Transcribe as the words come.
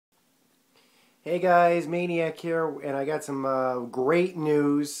Hey guys, Maniac here, and I got some great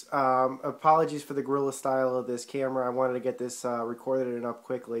news. Apologies for the guerrilla style of this camera. I wanted to get this recorded and up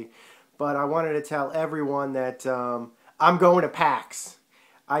quickly, but I wanted to tell everyone that I'm going to PAX.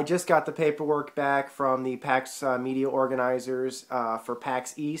 I just got the paperwork back from the PAX media organizers for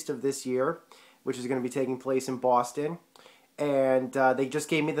PAX East of this year, which is going to be taking place in Boston, and they just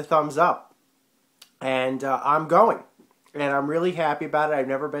gave me the thumbs up, and I'm going. And I'm really happy about it. I've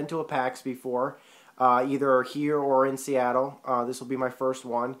never been to a PAX before, either here or in Seattle. This will be my first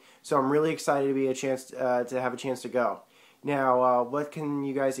one, so I'm really excited to be to have a chance to go. Now, what can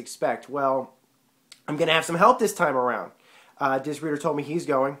you guys expect? Well, I'm going to have some help this time around. Disc told me he's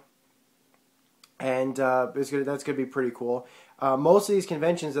going, and that's going to be pretty cool. Most of these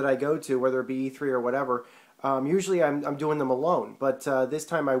conventions that I go to, whether it be E3 or whatever, usually I'm doing them alone, but this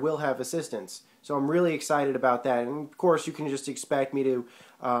time I will have assistance. So I'm really excited about that. And of course, you can just expect me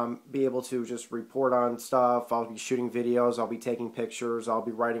to be able to just report on stuff. I'll be shooting videos. I'll be taking pictures. I'll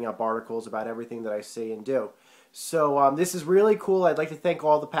be writing up articles about everything that I see and do. So this is really cool. I'd like to thank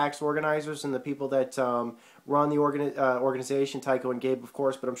all the PAX organizers and the people that run the organization, Tycho and Gabe, of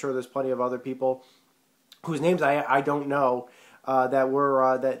course, but I'm sure there's plenty of other people whose names I don't know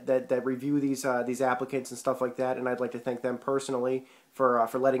that review these applicants and stuff like that, and I'd like to thank them personally for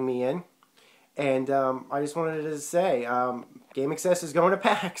letting me in. And I just wanted to say, Game Access is going to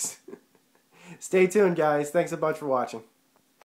PAX. Stay tuned, guys. Thanks a bunch for watching.